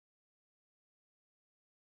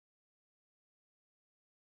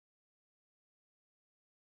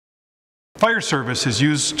Fire service has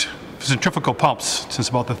used centrifugal pumps since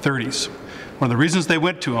about the 30s. One of the reasons they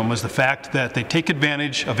went to them was the fact that they take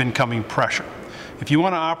advantage of incoming pressure. If you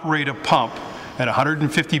want to operate a pump at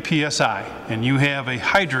 150 psi and you have a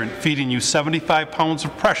hydrant feeding you 75 pounds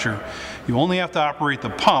of pressure, you only have to operate the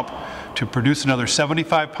pump to produce another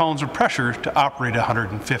 75 pounds of pressure to operate at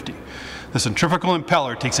 150. The centrifugal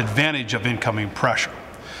impeller takes advantage of incoming pressure.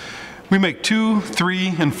 We make 2, 3,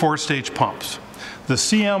 and 4-stage pumps. The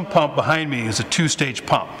CM pump behind me is a 2-stage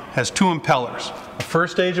pump. It has 2 impellers, a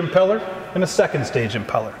 1st-stage impeller and a 2nd-stage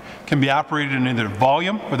impeller. It can be operated in either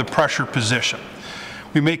volume or the pressure position.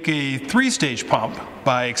 We make a 3-stage pump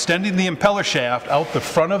by extending the impeller shaft out the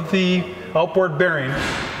front of the outboard bearing,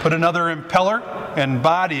 put another impeller and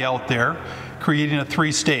body out there, creating a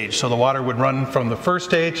 3-stage. So the water would run from the 1st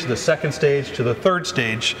stage to the 2nd stage to the 3rd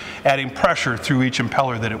stage, adding pressure through each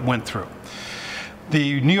impeller that it went through.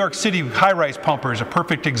 The New York City high-rise pumper is a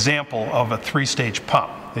perfect example of a 3-stage pump.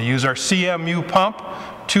 They use our CMU pump,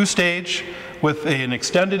 2-stage, with an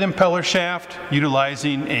extended impeller shaft,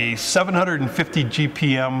 utilizing a 750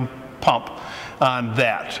 GPM pump on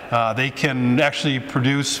that. They can actually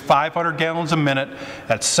produce 500 gallons a minute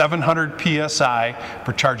at 700 PSI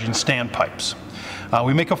for charging standpipes.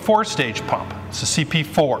 We make a 4-stage pump. It's a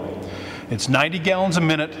CP4. It's 90 gallons a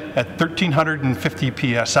minute at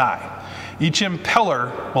 1350 PSI. Each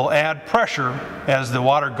impeller will add pressure as the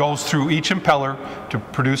water goes through each impeller to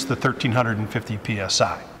produce the 1350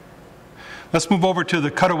 PSI. Let's move over to the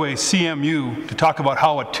Cutaway CMU to talk about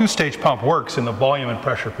how a 2-stage pump works in the volume and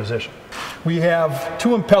pressure position. We have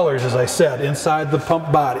 2 impellers, as I said, inside the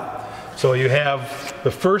pump body. So you have the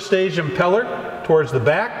 1st-stage impeller towards the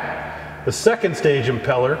back, the 2nd-stage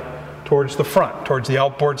impeller towards the front, towards the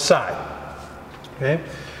outboard side. Okay?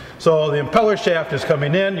 So the impeller shaft is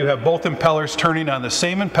coming in, you have both impellers turning on the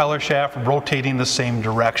same impeller shaft, rotating the same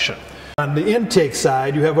direction. On the intake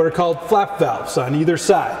side, you have what are called flap valves on either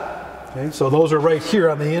side. Okay, so those are right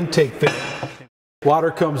here on the intake valve.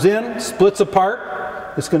 Water comes in, splits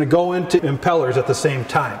apart, it's going to go into impellers at the same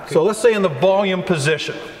time. So let's say in the volume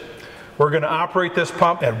position, we're going to operate this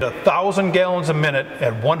pump at 1,000 gallons a minute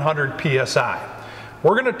at 100 psi.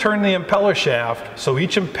 We're going to turn the impeller shaft so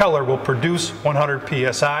each impeller will produce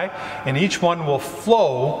 100 psi and each one will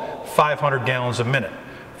flow 500 gallons a minute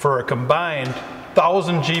for a combined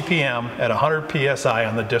 1,000 GPM at 100 psi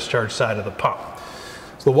on the discharge side of the pump.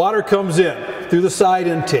 So the water comes in through the side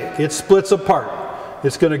intake, it splits apart.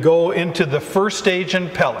 It's going to go into the 1st-stage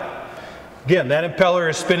impeller. Again, that impeller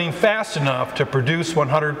is spinning fast enough to produce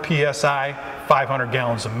 100 psi, 500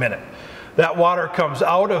 gallons a minute. That water comes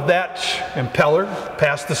out of that impeller,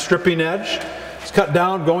 past the stripping edge. It's cut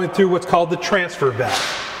down, going through what's called the transfer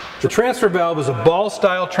valve. The transfer valve is a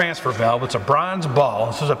ball-style transfer valve. It's a bronze ball.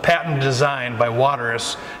 This is a patent design by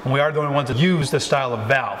Waterous, and we are the only ones that use this style of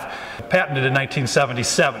valve. Patented in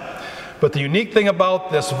 1977. But the unique thing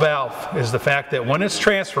about this valve is the fact that when it's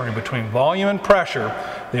transferring between volume and pressure,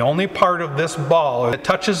 the only part of this ball that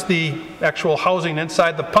touches the actual housing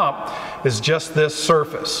inside the pump is just this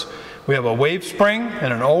surface. We have a wave spring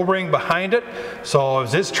and an O-ring behind it, so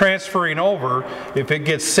as it's transferring over, if it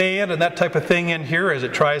gets sand and that type of thing in here as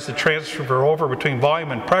it tries to transfer over between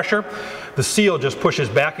volume and pressure, the seal just pushes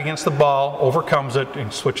back against the ball, overcomes it,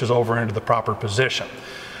 and switches over into the proper position.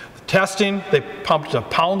 The testing, they pumped 1.5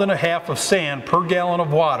 pounds of sand per gallon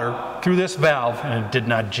of water through this valve and it did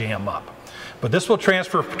not jam up. But this will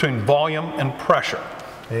transfer between volume and pressure.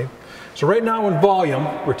 Okay? So right now in volume,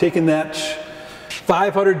 we're taking that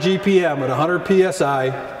 500 GPM at 100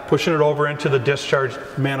 PSI, pushing it over into the discharge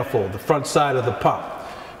manifold, the front side of the pump.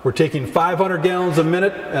 We're taking 500 gallons a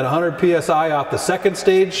minute at 100 PSI off the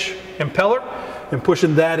 2nd-stage impeller and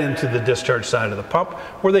pushing that into the discharge side of the pump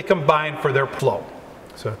where they combine for their flow.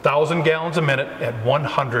 So 1,000 gallons a minute at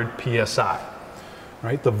 100 PSI.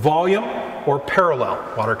 Right? The volume or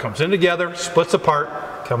parallel. Water comes in together, splits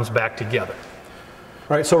apart, comes back together.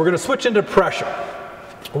 All right, so we're going to switch into pressure.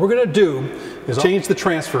 What we're going to do is change the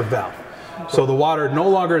transfer valve. So the water no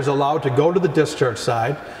longer is allowed to go to the discharge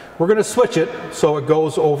side. We're going to switch it so it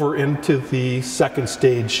goes over into the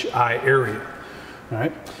 2nd-stage eye area. All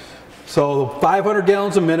right. So 500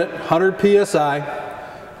 gallons a minute, 100 PSI,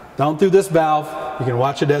 down through this valve. You can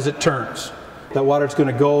watch it as it turns. That water is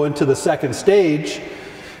going to go into the 2nd stage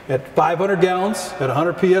at 500 gallons at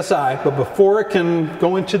 100 PSI, but before it can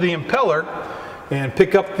go into the impeller and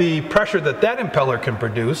pick up the pressure that that impeller can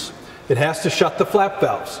produce, it has to shut the flap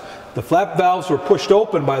valves. The flap valves were pushed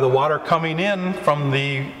open by the water coming in from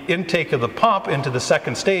the intake of the pump into the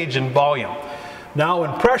 2nd stage in volume. Now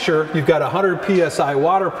in pressure, you've got 100 PSI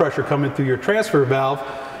water pressure coming through your transfer valve.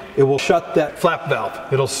 it will shut that flap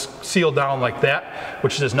valve. It'll seal down like that,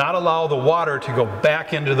 which does not allow the water to go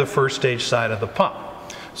back into the first stage side of the pump.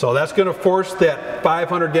 So that's going to force that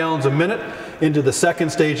 500 gallons a minute into the second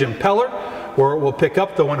stage impeller, where it will pick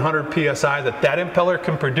up the 100 psi that impeller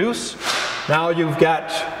can produce. Now you've got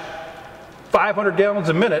 500 gallons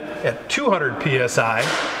a minute at 200 psi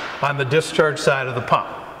on the discharge side of the pump.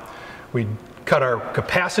 We cut our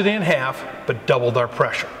capacity in half, but doubled our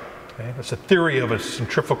pressure. Okay? That's the theory of a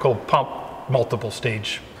centrifugal pump multiple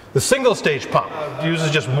stage. The single stage pump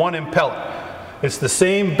uses just one impeller. It's the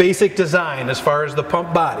same basic design as far as the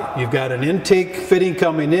pump body. You've got an intake fitting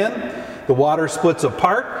coming in, the water splits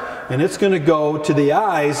apart, and it's going to go to the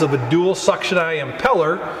eyes of a dual suction eye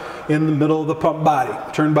impeller in the middle of the pump body,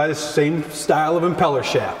 turned by the same style of impeller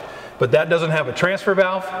shaft. But that doesn't have a transfer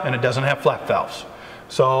valve and it doesn't have flap valves.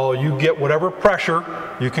 So you get whatever pressure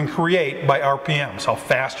you can create by RPMs, how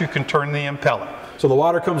fast you can turn the impeller. So the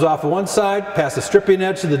water comes off of one side, past the stripping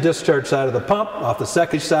edge to the discharge side of the pump, off the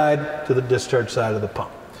second side to the discharge side of the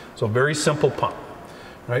pump. So a very simple pump.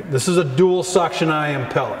 Right? This is a dual suction eye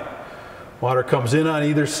impeller. Water comes in on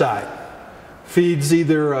either side. Feeds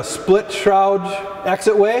either a split shroud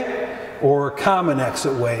exit way or a common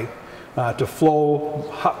exit way to flow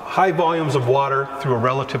high volumes of water through a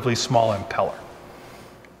relatively small impeller.